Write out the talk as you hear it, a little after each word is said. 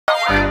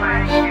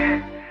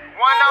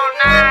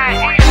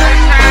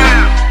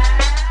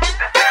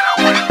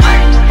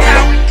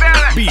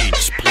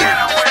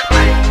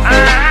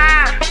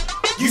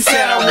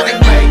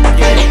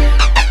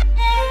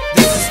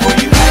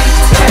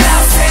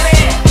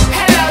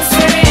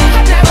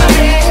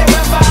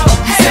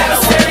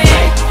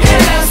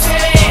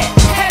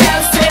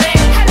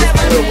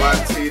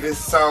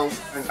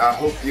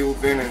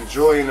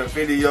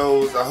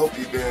videos. I hope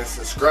you've been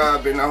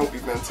subscribing. I hope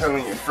you've been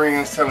telling your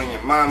friends, telling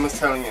your mamas,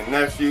 telling your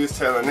nephews,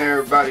 telling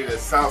everybody that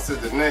sauce is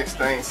the next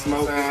thing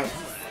smoking.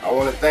 I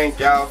want to thank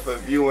y'all for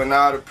viewing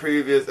all the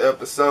previous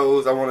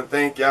episodes. I want to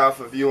thank y'all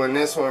for viewing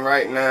this one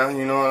right now.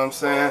 You know what I'm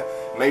saying?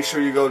 Make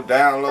sure you go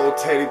download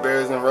Teddy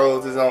Bears and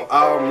Roses on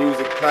all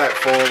music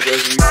platforms as we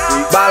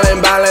speak. Ballin',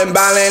 ballin',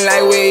 ballin'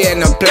 like we in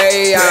the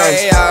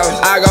playoffs.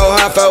 I go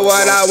hard for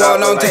what I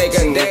want, don't take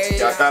a day.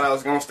 Y'all thought I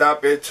was going to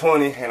stop at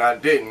 20 and I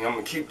didn't. I'm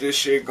going to keep this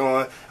shit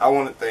going. I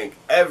want to thank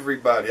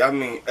everybody. I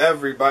mean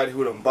everybody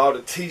who done bought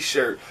a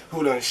t-shirt,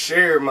 who done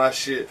shared my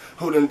shit,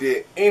 who done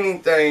did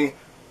anything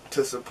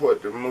to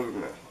support the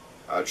movement.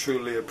 I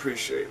truly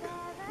appreciate it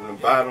from the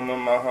bottom of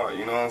my heart,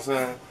 you know what I'm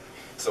saying?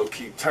 So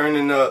keep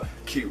turning up,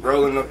 keep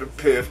rolling up the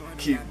piff,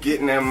 keep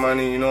getting that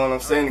money, you know what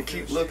I'm saying? And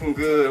keep looking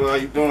good while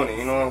you doing it,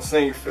 you know what I'm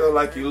saying? You feel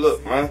like you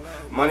look, man.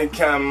 Money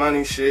count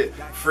money shit,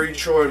 free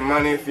Troy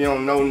money if you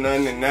don't know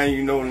nothing, and now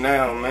you know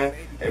now, man.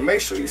 And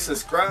make sure you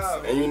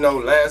subscribe. And you know,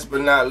 last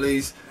but not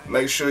least,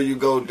 make sure you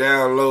go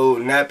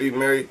download Nappy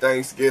Merry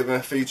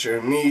Thanksgiving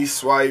featuring me,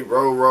 Swipe,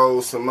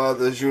 Ro, some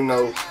others, you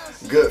know,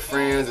 good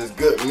friends, it's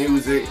good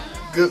music.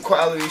 Good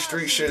quality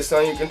street shit,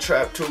 son. You can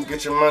trap to,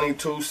 get your money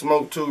to,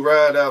 smoke to,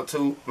 ride out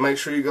to. Make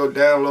sure you go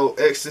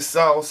download Extra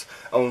Sauce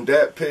on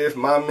that piff,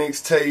 my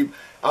mixtape,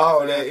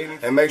 all that.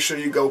 And make sure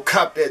you go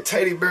cop that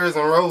Teddy Bears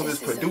and Roses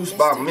produced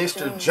by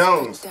Mr.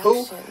 Jones.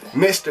 Who?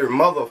 Mr.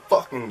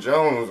 motherfucking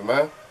Jones,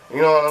 man.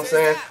 You know what I'm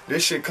saying?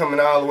 This shit coming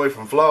all the way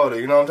from Florida.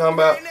 You know what I'm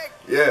talking about?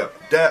 Yeah,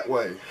 that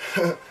way.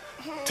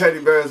 Teddy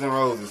Bears and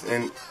Roses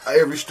in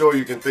every store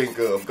you can think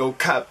of. Go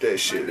cop that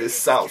shit. It's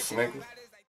sauce, nigga.